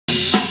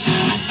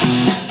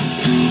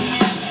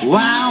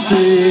wild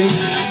thing.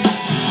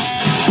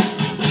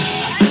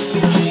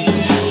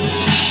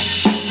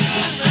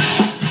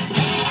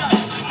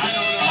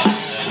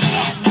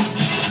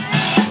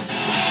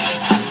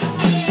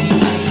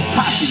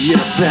 Posse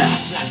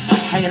effects,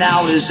 hanging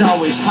out is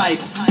always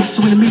hype.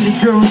 So when I meet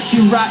a girl and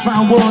she rocks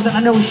my world, then I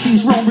know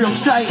she's rolling real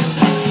tight.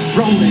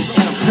 Rolling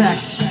in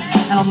effects,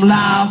 and I'm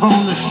live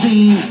on the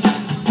scene.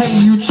 Hey,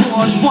 you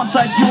chores, once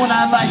like you and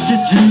I like to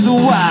do the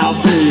wild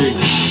thing.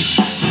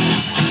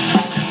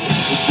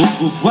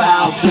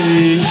 Wild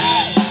thing.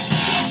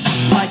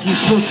 Like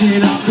he's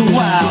looking up the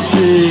wild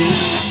thing.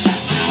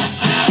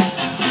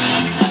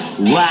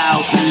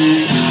 Wild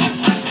thing.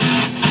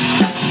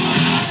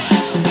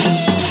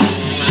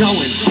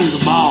 Going to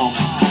the mall,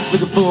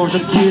 looking for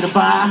some gear to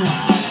buy.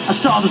 I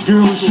saw this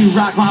girl and she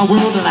rocked my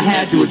world, and I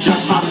had to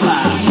adjust my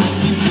fly.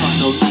 He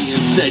smiled at me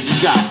and said, "You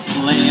got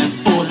plans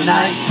for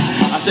tonight?"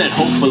 I said,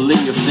 "Hopefully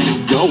if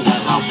things go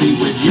well, I'll be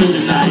with you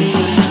tonight."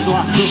 So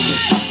I took her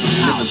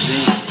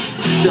limousine,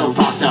 still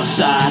parked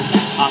outside.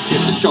 I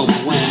tipped the chauffeur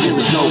when it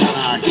was over.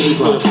 I gave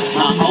her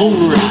my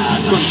own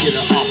ride. Couldn't get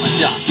her off my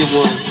dock. It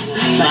was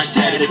like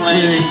static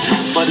clearing,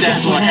 but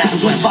that's what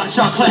happens when bodies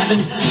start clapping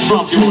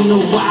from doing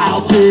the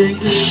wild thing.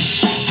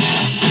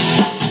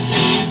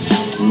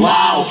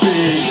 Wild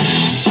thing.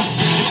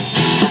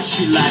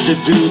 She liked to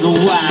do the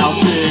wild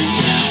thing.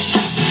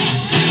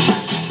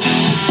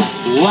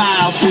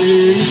 Wild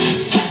thing.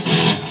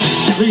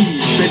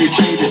 Please, baby,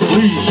 baby,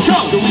 please, go!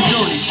 So we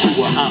journeyed to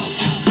a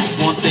house.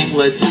 One thing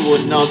led to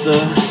another.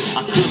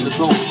 I couldn't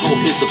go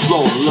hit the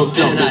floor. Looked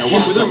up and it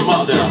was her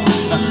mother.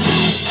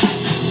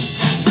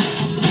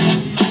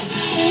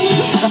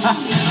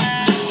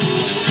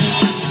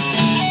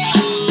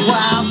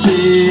 Wild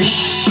thing.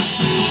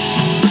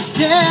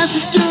 Yeah, she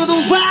do the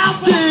wild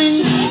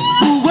thing.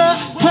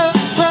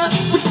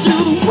 We do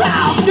the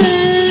wild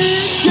thing.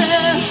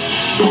 Yeah.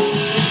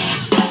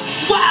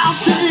 Wild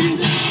thing.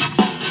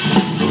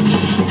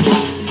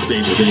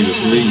 Baby, baby,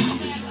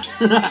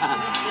 please.